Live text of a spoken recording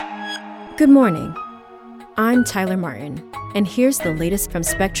Good morning. I'm Tyler Martin, and here's the latest from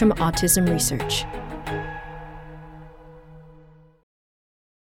Spectrum Autism Research.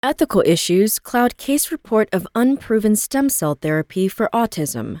 Ethical issues cloud case report of unproven stem cell therapy for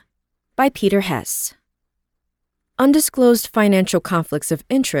autism by Peter Hess. Undisclosed financial conflicts of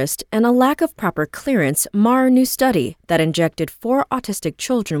interest and a lack of proper clearance mar a new study that injected 4 autistic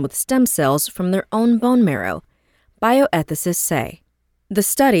children with stem cells from their own bone marrow, bioethicists say. The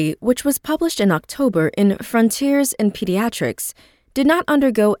study, which was published in October in Frontiers in Pediatrics, did not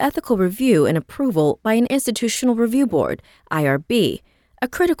undergo ethical review and approval by an institutional review board, IRB, a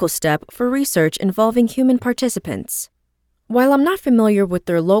critical step for research involving human participants. While I'm not familiar with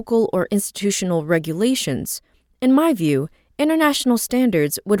their local or institutional regulations, in my view, international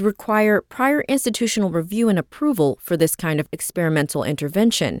standards would require prior institutional review and approval for this kind of experimental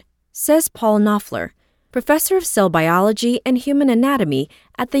intervention, says Paul Knopfler, professor of cell biology and human anatomy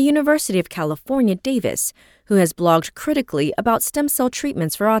at the University of California, Davis, who has blogged critically about stem cell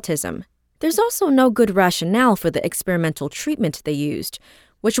treatments for autism. There's also no good rationale for the experimental treatment they used,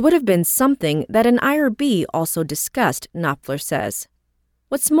 which would have been something that an IRB also discussed, Knopfler says.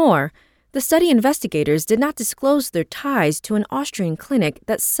 What's more, the study investigators did not disclose their ties to an Austrian clinic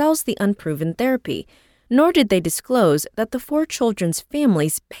that sells the unproven therapy, nor did they disclose that the 4 children's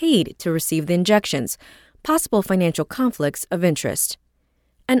families paid to receive the injections, possible financial conflicts of interest.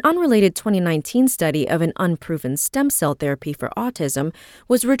 An unrelated 2019 study of an unproven stem cell therapy for autism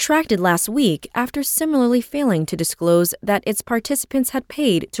was retracted last week after similarly failing to disclose that its participants had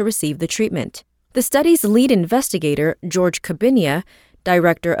paid to receive the treatment. The study's lead investigator, George Cabinia,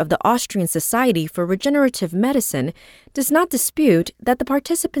 director of the Austrian Society for Regenerative Medicine, does not dispute that the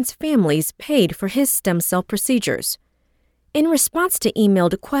participants' families paid for his stem cell procedures. In response to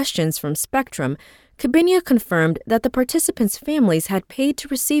emailed questions from Spectrum, Cabinia confirmed that the participants' families had paid to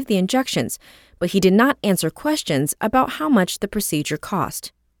receive the injections, but he did not answer questions about how much the procedure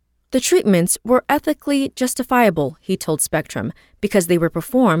cost. The treatments were ethically justifiable, he told Spectrum, because they were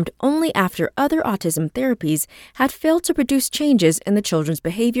performed only after other autism therapies had failed to produce changes in the children's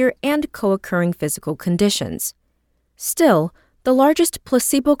behavior and co-occurring physical conditions. Still, the largest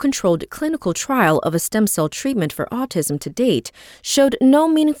placebo-controlled clinical trial of a stem cell treatment for autism to date showed no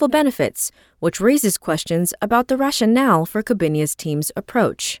meaningful benefits, which raises questions about the rationale for Cabinia's team's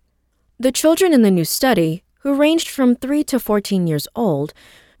approach. The children in the new study, who ranged from 3 to 14 years old,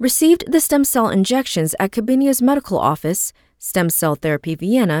 received the stem cell injections at Cabinia's medical office, Stem Cell Therapy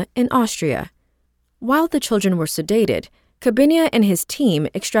Vienna, in Austria. While the children were sedated, Cabinia and his team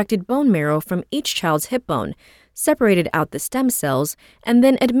extracted bone marrow from each child's hip bone, separated out the stem cells, and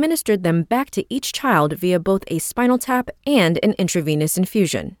then administered them back to each child via both a spinal tap and an intravenous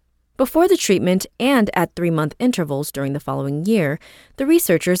infusion. Before the treatment and at 3-month intervals during the following year, the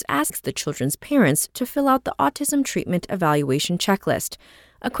researchers asked the children's parents to fill out the Autism Treatment Evaluation Checklist,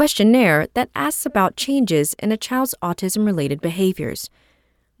 a questionnaire that asks about changes in a child's autism-related behaviors.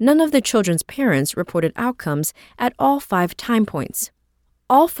 None of the children's parents reported outcomes at all 5 time points.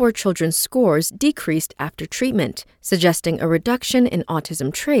 All 4 children's scores decreased after treatment, suggesting a reduction in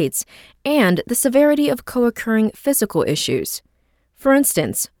autism traits and the severity of co-occurring physical issues. For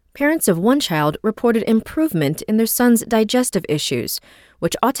instance, parents of one child reported improvement in their son's digestive issues,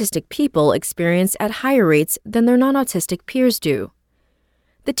 which autistic people experience at higher rates than their non-autistic peers do.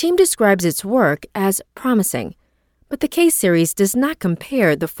 The team describes its work as promising, but the case series does not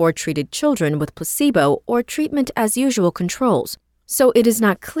compare the 4 treated children with placebo or treatment as usual controls, so it is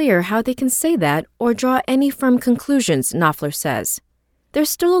not clear how they can say that or draw any firm conclusions, Knopfler says. There's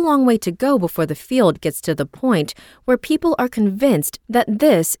still a long way to go before the field gets to the point where people are convinced that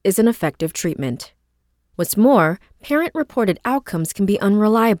this is an effective treatment. What's more, parent-reported outcomes can be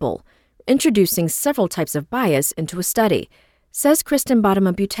unreliable, introducing several types of bias into a study, says Kristen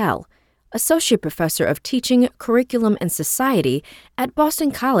Bodema-Butel, associate professor of teaching, curriculum, and society at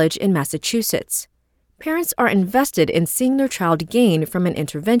Boston College in Massachusetts. Parents are invested in seeing their child gain from an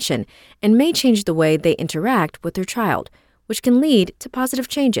intervention and may change the way they interact with their child, which can lead to positive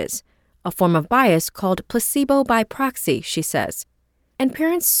changes, a form of bias called placebo by proxy, she says. And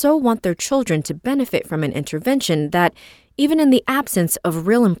parents so want their children to benefit from an intervention that, even in the absence of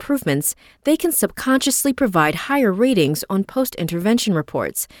real improvements, they can subconsciously provide higher ratings on post-intervention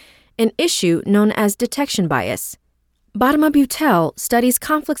reports, an issue known as detection bias. Bodema-Butel studies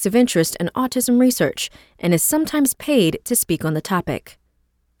conflicts of interest in autism research and is sometimes paid to speak on the topic.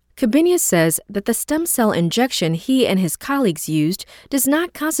 Cabinia says that the stem cell injection he and his colleagues used does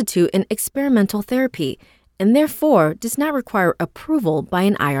not constitute an experimental therapy and therefore does not require approval by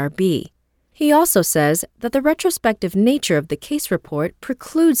an IRB. He also says that the retrospective nature of the case report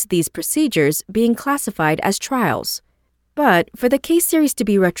precludes these procedures being classified as trials. But for the case series to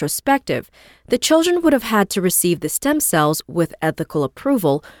be retrospective, the children would have had to receive the stem cells with ethical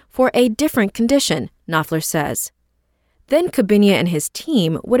approval for a different condition, Knopfler says. Then Cabinia and his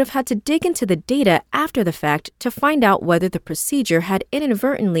team would have had to dig into the data after the fact to find out whether the procedure had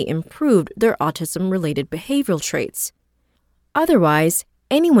inadvertently improved their autism-related behavioral traits. Otherwise,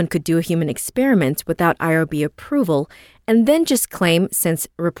 anyone could do a human experiment without IRB approval and then just claim, since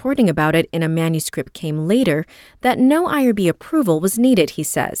reporting about it in a manuscript came later, that no IRB approval was needed, he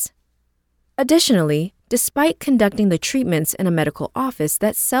says. Additionally, despite conducting the treatments in a medical office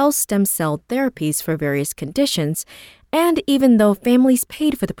that sells stem cell therapies for various conditions, and even though families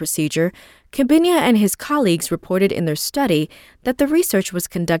paid for the procedure, Cabinia and his colleagues reported in their study that the research was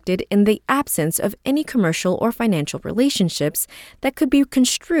conducted in the absence of any commercial or financial relationships that could be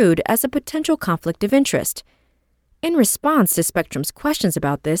construed as a potential conflict of interest. In response to Spectrum's questions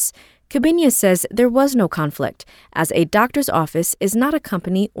about this, Cabinia says there was no conflict, as a doctor's office is not a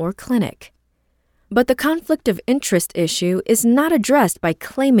company or clinic. But the conflict of interest issue is not addressed by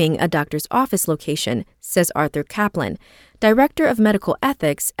claiming a doctor's office location, says Arthur Kaplan, Director of Medical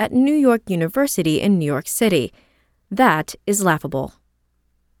Ethics at New York University in New York City. That is laughable.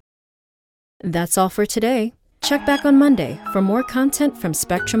 That's all for today. Check back on Monday for more content from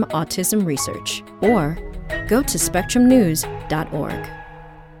Spectrum Autism Research, or go to spectrumnews.org.